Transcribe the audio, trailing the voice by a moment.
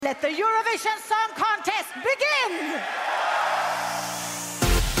Let the Eurovision Song Contest begin!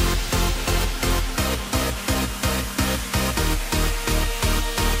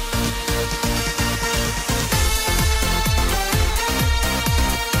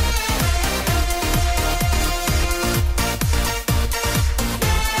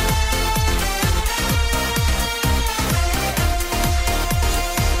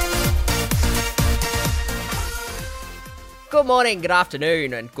 Good morning, good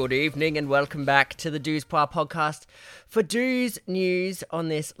afternoon, and good evening, and welcome back to the Do's Poir podcast for Do's News on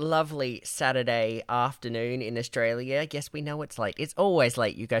this lovely Saturday afternoon in Australia. Yes, we know it's late. It's always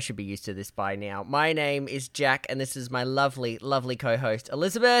late. You guys should be used to this by now. My name is Jack, and this is my lovely, lovely co-host,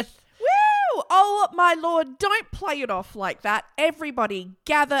 Elizabeth. Woo! Oh, my lord, don't play it off like that. Everybody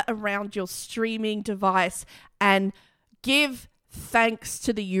gather around your streaming device and give thanks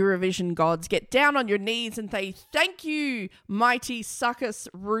to the Eurovision gods. Get down on your knees and say, thank you, mighty Succus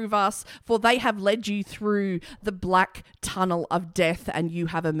Ruvus, for they have led you through the black tunnel of death and you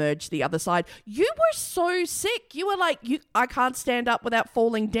have emerged the other side. You were so sick. You were like, I can't stand up without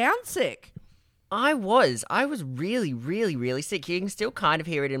falling down sick. I was really, really, really sick. You can still kind of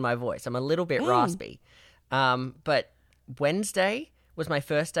hear it in my voice. I'm a little bit raspy. But Wednesday was my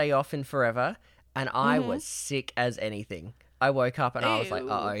first day off in forever, and I was sick as anything. I woke up and I was like,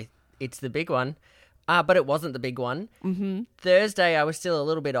 uh-oh, it's the big one. But it wasn't the big one. Mm-hmm. Thursday, I was still a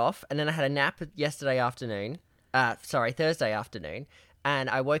little bit off, and then I had a nap Thursday afternoon. And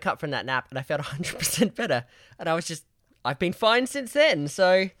I woke up from that nap and I felt 100% better. And I've been fine since then.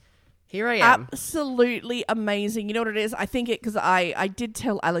 So here I am. Absolutely amazing. You know what it is? I think because I did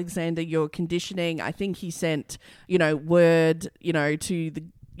tell Alexander your conditioning. I think he sent, word, to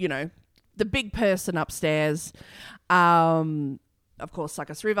the big person upstairs. Of course,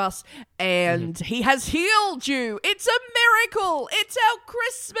 Succus Ruvus, and he has healed you. It's a miracle. It's our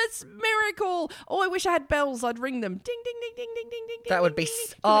Christmas miracle. Oh, I wish I had bells. I'd ring them. Ding, ding, ding, ding, ding, ding, ding. That would be...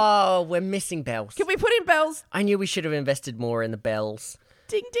 we're missing bells. Can we put in bells? I knew we should have invested more in the bells.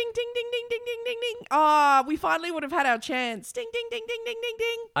 Ding, ding, ding, ding, ding, ding, ding, ding, ding. We finally would have had our chance. Ding, ding, ding, ding, ding, ding,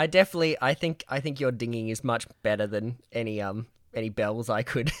 ding. I think your dinging is much better than any bells I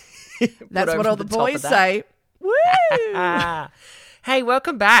could. That's what all the boys say. Woo! Hey,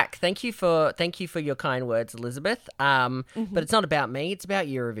 welcome back. Thank you for your kind words, Elizabeth. But it's not about me. It's about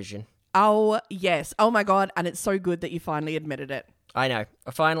Eurovision. Oh, yes. Oh, my God. And it's so good that you finally admitted it. I know.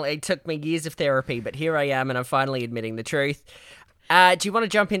 It took me years of therapy, but here I am, and I'm finally admitting the truth. Do you want to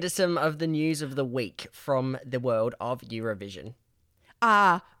jump into some of the news of the week from the world of Eurovision?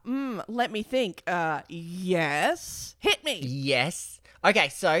 Let me think. Yes. Hit me. Yes. Okay,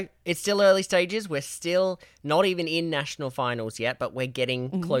 so it's still early stages. We're still not even in national finals yet, but we're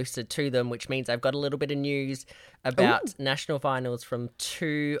getting closer to them, which means I've got a little bit of news about national finals from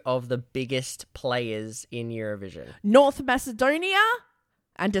two of the biggest players in Eurovision. North Macedonia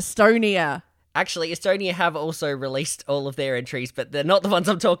and Estonia. Actually, Estonia have also released all of their entries, but they're not the ones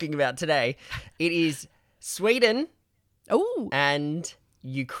I'm talking about today. It is Sweden and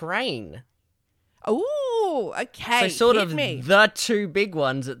Ukraine. Oh, okay. So sort of the two big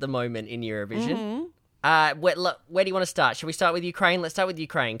ones at the moment in Eurovision. Where do you want to start? Should we start with Ukraine? Let's start with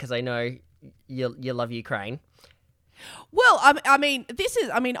Ukraine because I know you love Ukraine. Well,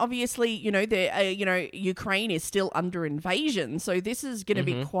 obviously, Ukraine is still under invasion. So this is going to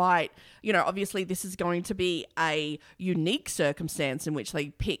be quite, obviously this is going to be a unique circumstance in which they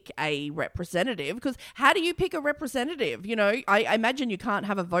pick a representative. Because how do you pick a representative? I imagine you can't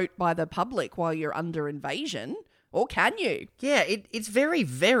have a vote by the public while you're under invasion. Or can you? Yeah, it's very,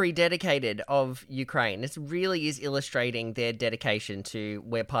 very dedicated of Ukraine. This really is illustrating their dedication to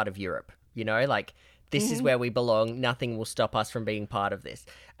we're part of Europe, This is where we belong. Nothing will stop us from being part of this.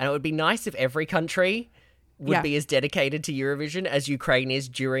 And it would be nice if every country would be as dedicated to Eurovision as Ukraine is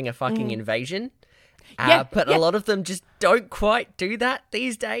during a fucking invasion. But a lot of them just don't quite do that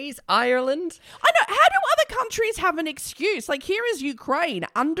these days. Ireland. I know. How do other countries have an excuse? Like, here is Ukraine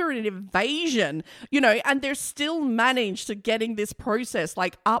under an invasion, and they're still managed to getting this process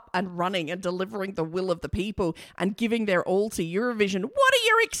up and running and delivering the will of the people and giving their all to Eurovision. What are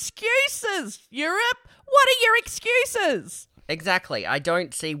your excuses, Europe? What are your excuses? Exactly. I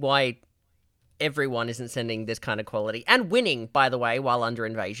don't see why everyone isn't sending this kind of quality and winning, by the way, while under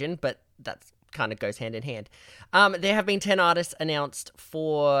invasion, but that's kind of goes hand in hand. There have been 10 artists announced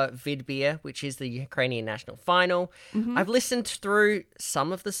for Vidbir, which is the Ukrainian national final. I've listened through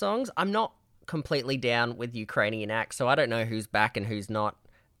some of the songs. I'm not completely down with Ukrainian acts, so I don't know who's back and who's not.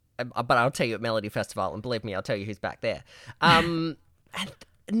 But I'll tell you at Melody Festival, and believe me, I'll tell you who's back there. And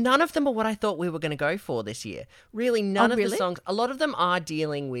none of them are what I thought we were going to go for this year. Really, none of the really? songs. A lot of them are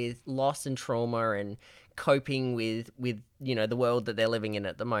dealing with loss and trauma and coping with the world that they're living in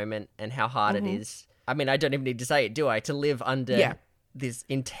at the moment and how hard it is. I mean, I don't even need to say it, do I? To live under this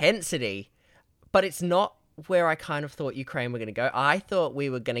intensity. But it's not where I kind of thought Ukraine were going to go. I thought we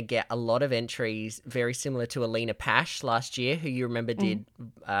were going to get a lot of entries very similar to Alina Pash last year, who you remember did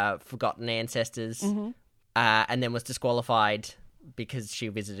Forgotten Ancestors and then was disqualified because she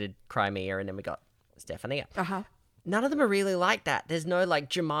visited Crimea, and then we got Stefania. None of them are really like that. There's no like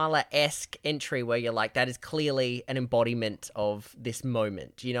Jamala-esque entry where you're like, that is clearly an embodiment of this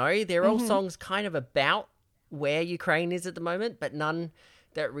moment, you know? They're all songs kind of about where Ukraine is at the moment, but none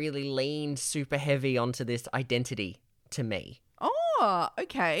that really lean super heavy onto this identity to me. Oh,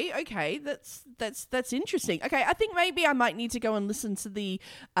 okay. That's interesting. Okay, I think maybe I might need to go and listen to the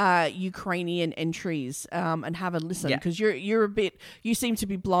Ukrainian entries and have a listen, because you seem to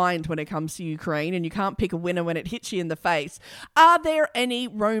be blind when it comes to Ukraine, and you can't pick a winner when it hits you in the face. Are there any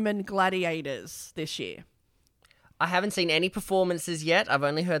Roman gladiators this year? I haven't seen any performances yet. I've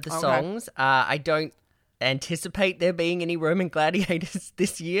only heard the songs. I don't anticipate there being any Roman gladiators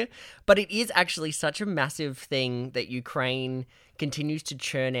this year, but it is actually such a massive thing that Ukraine continues to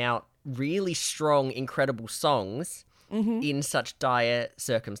churn out really strong, incredible songs in such dire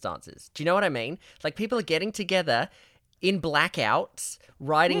circumstances. Do you know what I mean? Like, people are getting together in blackouts,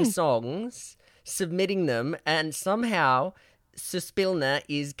 writing songs, submitting them, and somehow Suspilna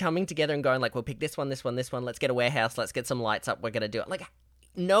is coming together and going like, we'll pick this one, let's get a warehouse, let's get some lights up, we're going to do it. Like,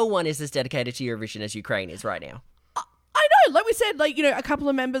 no one is as dedicated to Eurovision as Ukraine is right now. I know, like we said, like, you know, a couple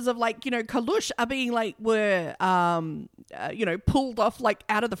of members of, like, you know, Kalush are being like, were, pulled off, like,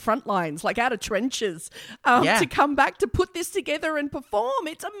 out of the front lines, like out of trenches to come back to put this together and perform.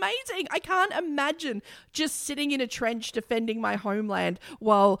 It's amazing. I can't imagine just sitting in a trench defending my homeland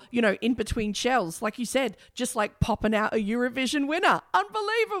while, you know, in between shells, like you said, just like popping out a Eurovision winner.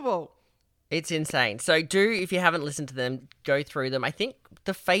 Unbelievable. It's insane. So if you haven't listened to them, go through them. I think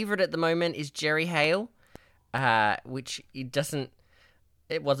the favourite at the moment is Jerry Hale, which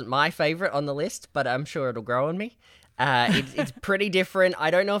it wasn't my favourite on the list, but I'm sure it'll grow on me. It's pretty different. I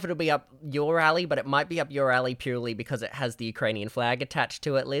don't know if it'll be up your alley, but it might be up your alley purely because it has the Ukrainian flag attached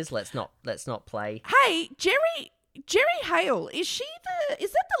to it, Liz. Let's not play. Hey, Jerry Hale, is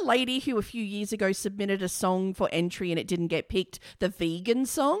that the lady who a few years ago submitted a song for entry and it didn't get picked, the vegan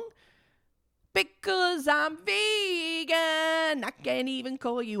song? Because I'm vegan, I can't even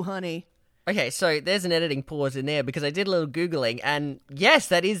call you honey. Okay, so there's an editing pause in there because I did a little Googling, and yes,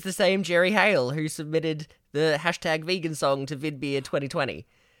 that is the same Jerry Hale who submitted the hashtag vegan song to VidBeer 2020,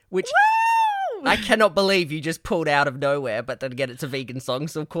 which Woo! I cannot believe you just pulled out of nowhere, but then again, it's a vegan song,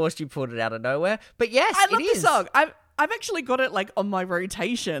 so of course you pulled it out of nowhere. But yes, I love it is. the song. I've actually got it like on my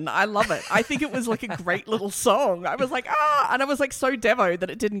rotation. I love it. I think it was like a great little song. I was like, and I was like so devo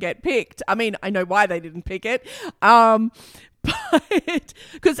that it didn't get picked. I mean, I know why they didn't pick it. But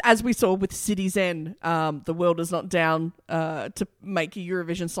because as we saw with Citizen, the world is not down to make a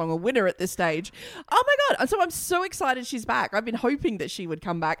Eurovision song a winner at this stage. Oh my God. And so I'm so excited she's back. I've been hoping that she would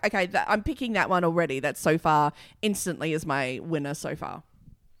come back. Okay, I'm picking that one already. That so far instantly is my winner so far.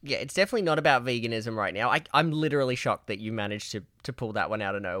 Yeah, it's definitely not about veganism right now. I'm literally shocked that you managed to pull that one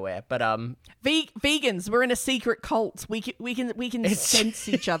out of nowhere. But vegans, we're in a secret cult. We can sense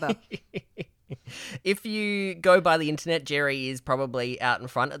each other. If you go by the internet, Jerry is probably out in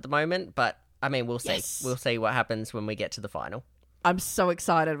front at the moment. But I mean, we'll see. Yes. We'll see what happens when we get to the final. I'm so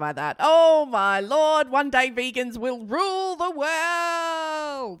excited by that. Oh my Lord, one day vegans will rule the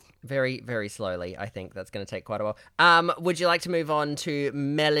world. Very, very slowly. I think that's going to take quite a while. Would you like to move on to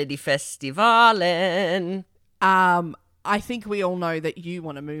Melodifestivalen? I think we all know that you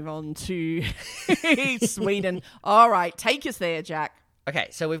want to move on to Sweden. All right, take us there, Jack. Okay,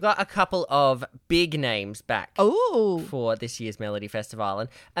 so we've got a couple of big names back for this year's Melodifestivalen,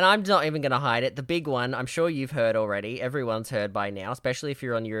 and I'm not even going to hide it. The big one, I'm sure you've heard already. Everyone's heard by now, especially if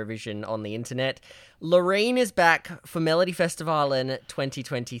you're on Eurovision on the internet. Loreen is back for Melodifestivalen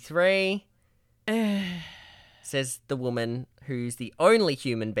 2023. Says the woman who's the only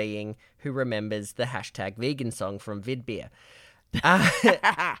human being who remembers the hashtag vegan song from VidBeer.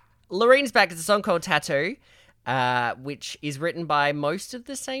 Loreen's back. It's a song called Tattoo. Which is written by most of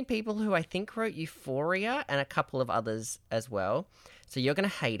the same people who I think wrote Euphoria and a couple of others as well. So you're going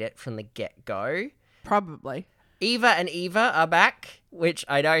to hate it from the get-go. Probably. Eva and Eva are back, which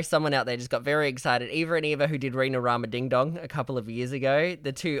I know someone out there just got very excited. Eva and Eva, who did Rina Rama Ding Dong a couple of years ago.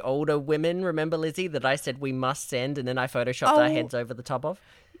 The two older women, remember, Lizzie, that I said we must send and then I photoshopped our heads over the top of?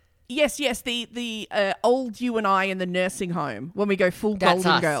 Yes, the old you and I in the nursing home when we go full That's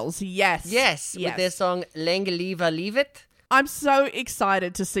Golden us. Girls. Yes. With their song Länge leva livet. I'm so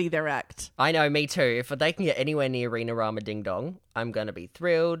excited to see their act. I know, me too. If they can get anywhere near Rena Rama Ding Dong, I'm going to be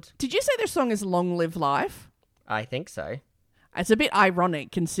thrilled. Did you say their song is Long Live Life? I think so. It's a bit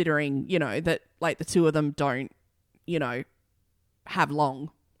ironic considering, that like the two of them don't, have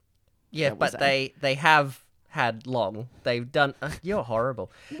long. Yeah, That was but they have had long. They've done... you're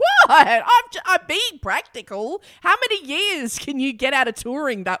horrible. What? I'm being practical. How many years can you get out of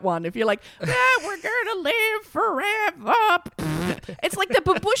touring that one if you're like, we're going to live forever? It's like the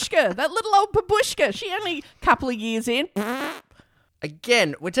babushka, that little old babushka. She only a couple of years in.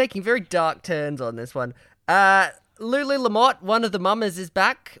 Again, we're taking very dark turns on this one. Lulu Lamotte, one of the mamas, is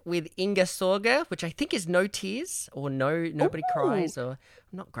back with Inga Sorga, which I think is No Tears or Nobody Cries. Or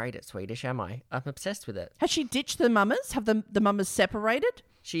I'm not great at Swedish, am I? I'm obsessed with it. Has she ditched the mamas? Have the mamas separated?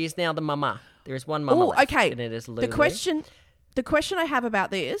 She is now the mama. There is one mama left, okay. and it is Lulu. The question I have about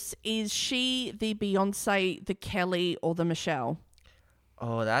this is she the Beyonce, the Kelly, or the Michelle?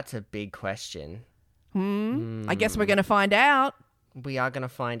 Oh, that's a big question. I guess we're going to find out. We are going to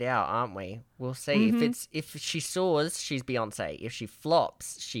find out, aren't we? We'll see. If she soars, she's Beyonce. If she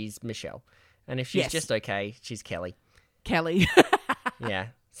flops, she's Michelle. And if she's just okay, she's Kelly. Kelly. Yeah.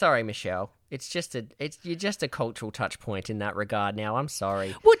 Sorry, Michelle. You're just a cultural touch point in that regard now. I'm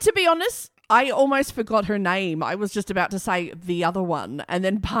sorry. Well, to be honest, I almost forgot her name. I was just about to say the other one. And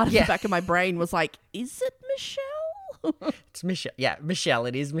then part of the back of my brain was like, is it Michelle? It's Michelle. Yeah, Michelle.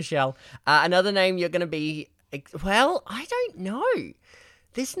 It is Michelle. Another name you're going to be... Well, I don't know.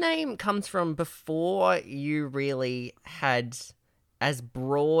 This name comes from before you really had as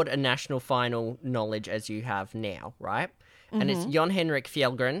broad a national final knowledge as you have now, right? And it's Jon Henrik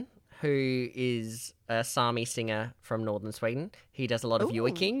Fjällgren, who is a Sami singer from northern Sweden. He does a lot of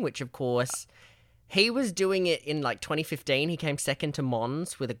Joaking, which of course, he was doing it in like 2015. He came second to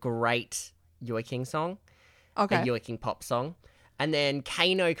Måns with a great Joaking song, a Joaking pop song. And then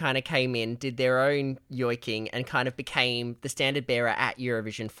Kano kind of came in, did their own Joaking, and kind of became the standard bearer at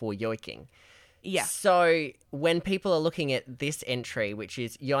Eurovision for Joaking. Yeah. So when people are looking at this entry, which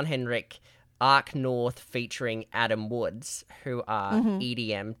is Jon Henrik, Ark North featuring Adam Woods, who are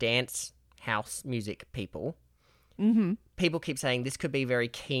EDM, dance, house music people, people keep saying this could be very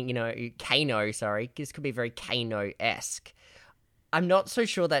this could be very Kano-esque. I'm not so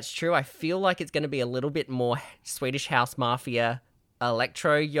sure that's true. I feel like it's going to be a little bit more Swedish House Mafia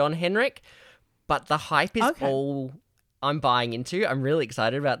electro Jon Henrik, but the hype is all I'm buying into. I'm really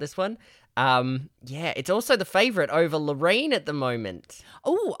excited about this one. It's also the favourite over Loreen at the moment.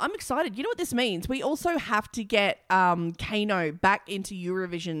 Oh, I'm excited. You know what this means? We also have to get Kano back into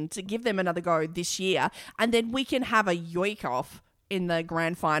Eurovision to give them another go this year, and then we can have a yoik off in the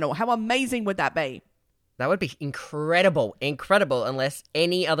grand final. How amazing would that be? That would be incredible, unless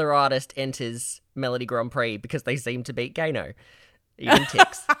any other artist enters Melody Grand Prix because they seem to beat Kano. Even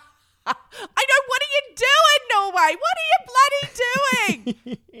Tix. I know, what are you doing, Norway? What are you bloody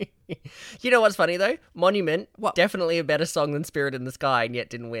doing? You know what's funny, though? Monument, definitely a better song than Spirit in the Sky, and yet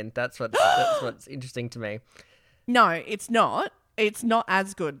didn't win. That's what's interesting to me. No, it's not. It's not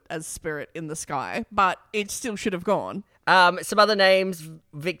as good as Spirit in the Sky, but it still should have gone. Some other names.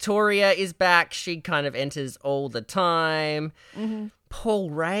 Victoria is back. She kind of enters all the time. Paul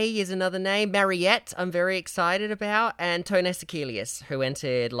Ray is another name. Mariette, I'm very excited about. And Tone Sekelius, who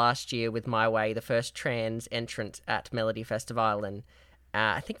entered last year with My Way, the first trans entrant at Melody Festival, and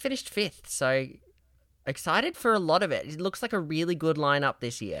I think finished 5th. So excited for a lot of it. It looks like a really good lineup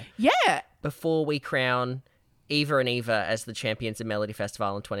this year. Yeah. Before we crown Eva and Eva as the champions of Melody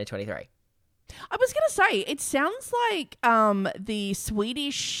Festival in 2023. I was going to say, it sounds like the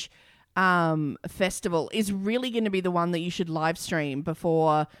Swedish festival is really going to be the one that you should live stream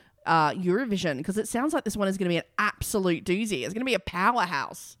before Eurovision, because it sounds like this one is going to be an absolute doozy. It's going to be a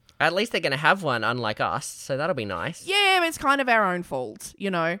powerhouse. At least they're going to have one, unlike us, so that'll be nice. Yeah, but it's kind of our own fault, you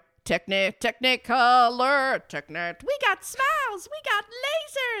know. Technicolor. We got smiles. We got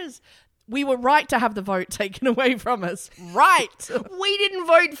lasers. We were right to have the vote taken away from us. Right. We didn't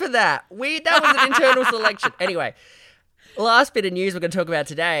vote for that. That was an internal selection. Anyway, last bit of news we're going to talk about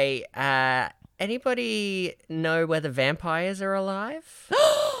today. Anybody know whether vampires are alive?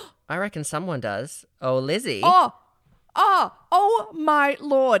 I reckon someone does. Oh, Lizzie. Oh my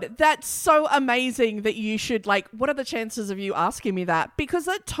Lord. That's so amazing that you should, what are the chances of you asking me that? Because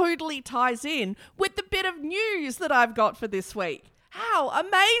that totally ties in with the bit of news that I've got for this week. How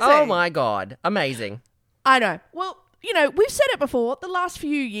amazing. Oh my God. Amazing. I know. Well, we've said it before. The last few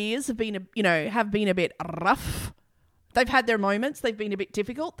years have been a bit rough. They've had their moments. They've been a bit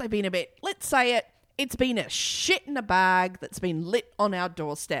difficult. They've been a bit, let's say it, it's been a shit in a bag that's been lit on our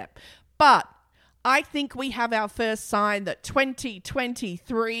doorstep. But I think we have our first sign that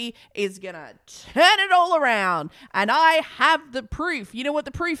 2023 is going to turn it all around. And I have the proof. You know what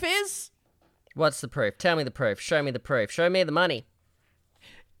the proof is? What's the proof? Tell me the proof. Show me the proof. Show me the money.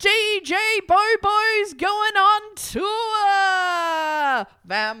 DJ Bobo's going on tour.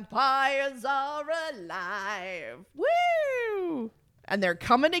 Vampires are alive. Woo! And they're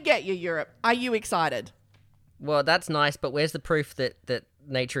coming to get you, Europe. Are you excited? Well, that's nice, but where's the proof that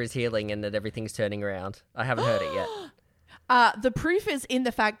nature is healing and that everything's turning around? I haven't heard it yet. The proof is in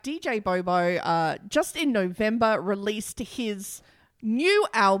the fact DJ Bobo just in November released his new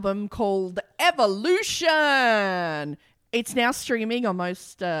album called Evolution. It's now streaming on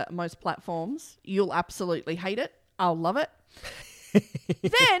most platforms. You'll absolutely hate it. I'll love it.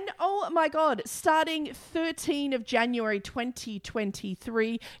 Then, oh my God, starting 13 of January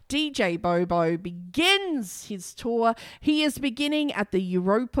 2023, DJ Bobo begins his tour. He is beginning at the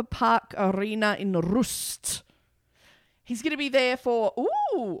Europa Park Arena in Rust. He's going to be there for,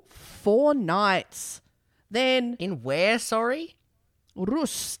 4 nights. Then... In where, sorry?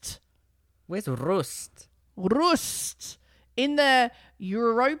 Rust. Where's Rust? Rust. In the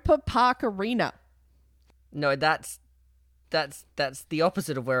Europa Park Arena. No, that's the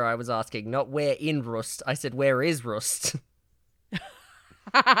opposite of where I was asking. Not where in Rust. I said, where is Rust?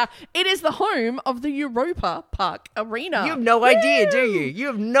 It is the home of the Europa Park Arena. You have no idea, do you? You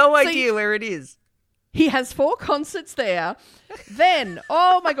have no idea where it is. He has 4 concerts there. Then,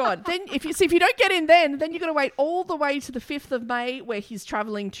 oh my God. Then if you don't get in then you're going to wait all the way to the 5th of May where he's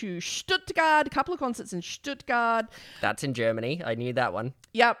traveling to Stuttgart, a couple of concerts in Stuttgart. That's in Germany. I knew that one.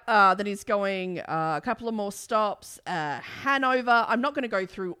 Yep. Then he's going a couple of more stops. Hanover. I'm not going to go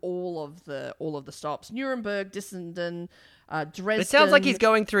through all of the stops. Nuremberg, Dresden, Dresden. It sounds like he's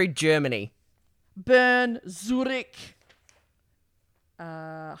going through Germany. Bern, Zurich,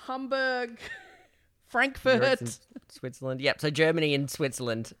 Hamburg, Frankfurt. Switzerland. Yep, so Germany and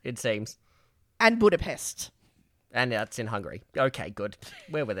Switzerland, it seems. And Budapest. And that's in Hungary. Okay, good.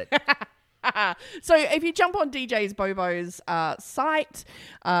 We're with it. So if you jump on DJ's Bobo's site,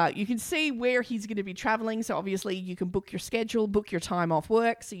 you can see where he's going to be traveling. So obviously you can book your schedule, book your time off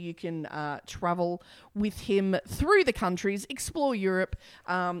work so you can travel with him through the countries, explore Europe,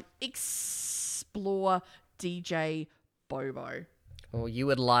 explore DJ Bobo. Oh, you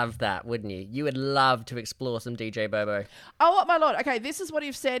would love that, wouldn't you? You would love to explore some DJ Bobo. Oh, my Lord. Okay, this is what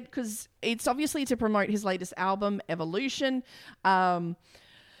he's said because it's obviously to promote his latest album, Evolution. Because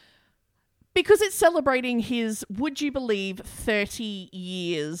it's celebrating his, would you believe, 30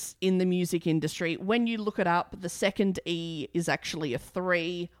 years in the music industry. When you look it up, the second E is actually a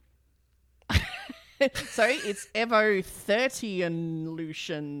 3. So it's Evo 30 and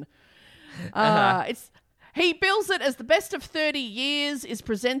Lucian. He bills it as the best of 30 years, is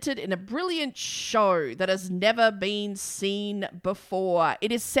presented in a brilliant show that has never been seen before.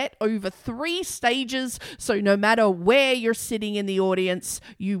 It is set over 3 stages, so no matter where you're sitting in the audience,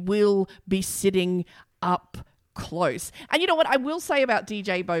 you will be sitting up close. And you know what I will say about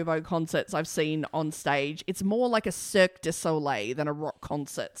DJ Bobo concerts I've seen on stage? It's more like a Cirque du Soleil than a rock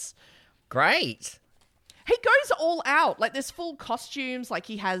concerts. Great. He goes all out. Like, there's full costumes. Like,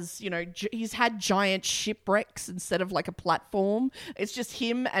 he has, he's had giant shipwrecks instead of, like, a platform. It's just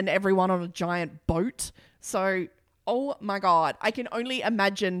him and everyone on a giant boat. So, oh, my God. I can only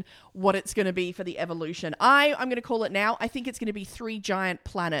imagine what it's going to be for the Evolution. I'm going to call it now. I think it's going to be 3 giant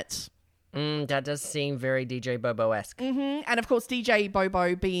planets. That does seem very DJ Bobo-esque. Mm-hmm. And, of course, DJ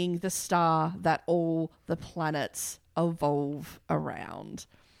Bobo being the star that all the planets evolve around.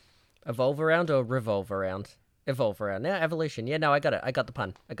 Evolve around or revolve around? Evolve around. Yeah, evolution. Yeah, no, I got it. I got the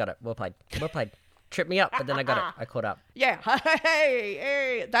pun. I got it. Well played. Well played. Tripped me up, but then I got it. I caught up. Yeah.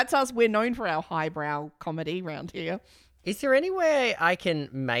 Hey. That's us. We're known for our highbrow comedy around here. Is there any way I can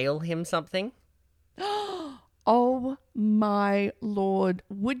mail him something? Oh, my Lord.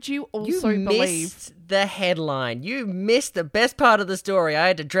 Would you also You believe... missed the headline. You missed the best part of the story. I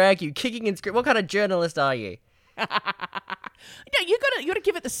had to drag you kicking and screaming. What kind of journalist are you? No, you gotta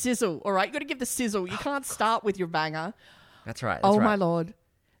give it the sizzle, all right? You gotta give the sizzle. You can't start with your banger. That's right. Oh my Lord.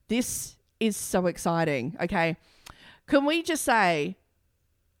 This is so exciting. Okay. Can we just say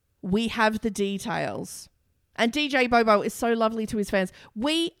we have the details? And DJ Bobo is so lovely to his fans.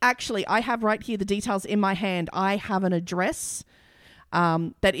 I have right here the details in my hand. I have an address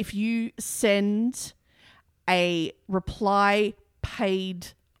that if you send a reply paid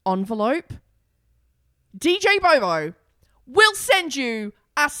envelope, DJ Bobo will send you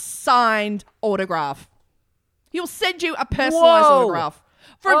a signed autograph. He'll send you a personalised Whoa. autograph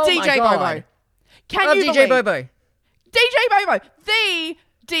from Oh my DJ God. Bobo. Can Love you DJ believe? Bobo. DJ Bobo, the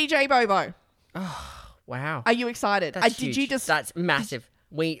DJ Bobo. Wow. Are you excited? That's Did huge. you just? That's massive.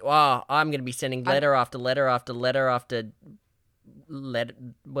 I'm going to be sending letter after letter after letter after letter.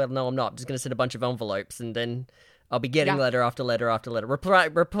 Well, no, I'm not. I'm just going to send a bunch of envelopes, and then I'll be getting Yeah. letter after letter after letter. Reply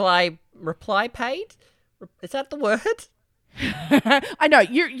paid? Is that the word? I know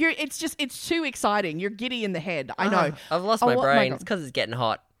you're. It's too exciting. You're giddy in the head. I know. I've lost Oh, my my brain. God. It's because it's getting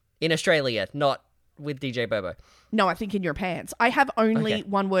hot in Australia, not with DJ Bobo. No, I think in your pants. I have only Okay.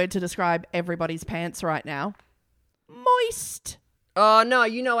 one word to describe everybody's pants right now. Moist. Oh no,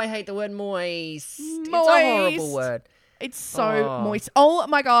 you know I hate the word moist. It's a Moist. horrible word. It's so Oh. moist. Oh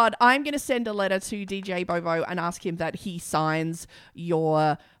my God. I'm going to send a letter to DJ Bobo and ask him that he signs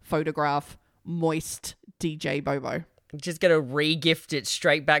your photograph, Moist DJ Bobo. I'm just going to re-gift it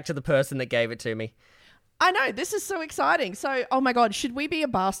straight back to the person that gave it to me. I know. This is so exciting. So, oh my God. Should we be a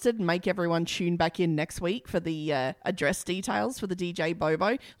bastard and make everyone tune back in next week for the address details for the DJ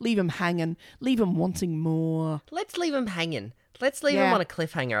Bobo? Leave him hanging. Leave him wanting more. Let's leave him hanging. Let's leave Yeah. him on a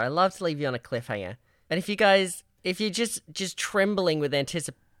cliffhanger. I love to leave you on a cliffhanger. And if you're just trembling with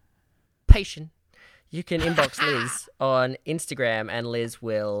anticipation, you can inbox Liz on Instagram, and Liz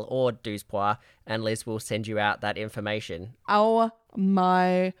will, or Douzepois, and Liz will send you out that information. Oh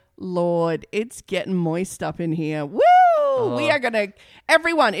my Lord. It's getting moist up in here. Woo! We are going to...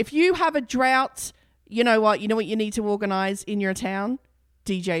 Everyone, if you have a drought, you know what? You know what you need to organise in your town?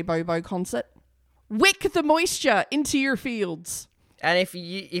 DJ Bobo concert. Wick the moisture into your fields. And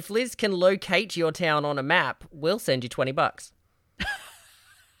if Liz can locate your town on a map, we'll send you $20.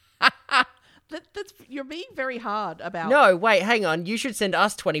 You're being very hard about... No, wait, hang on. You should send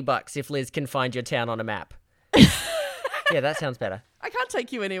us $20 if Liz can find your town on a map. Yeah, that sounds better. I can't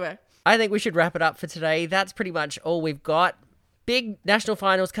take you anywhere. I think we should wrap it up for today. That's pretty much all we've got. Big national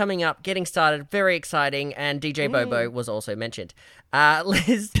finals coming up, getting started, very exciting, and DJ Bobo was also mentioned.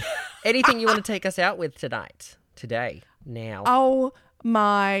 Liz, anything you want to take us out with tonight? Today? Now? Oh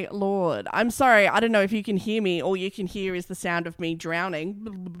my Lord. I'm sorry. I don't know if you can hear me. All you can hear is the sound of me drowning.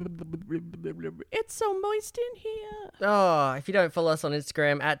 It's so moist in here. Oh, if you don't follow us on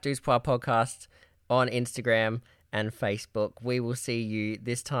Instagram, at Douzepois Podcast on Instagram and Facebook, we will see you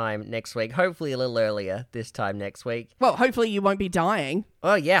this time next week. Hopefully a little earlier this time next week. Well, hopefully you won't be dying.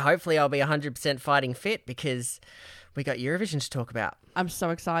 Oh, yeah, hopefully I'll be 100% fighting fit because we got Eurovision to talk about. I'm so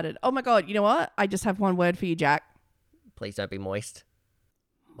excited. Oh my God. You know what? I just have one word for you, Jack. Please don't be moist.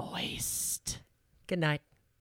 Moist. Good night.